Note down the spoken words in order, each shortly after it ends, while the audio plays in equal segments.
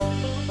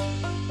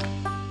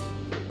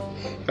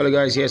Hello,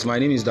 guys. Yes, my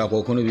name is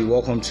Dapo Okunobi.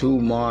 Welcome to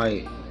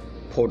my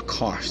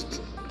podcast.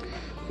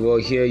 Well,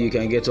 here you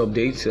can get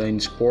updates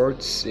in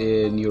sports,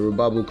 in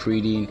Yoruba book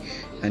reading,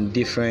 and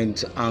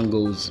different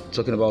angles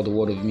talking about the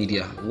world of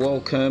media.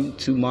 Welcome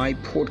to my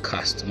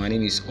podcast. My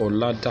name is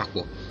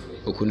Oladapo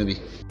Okunobi.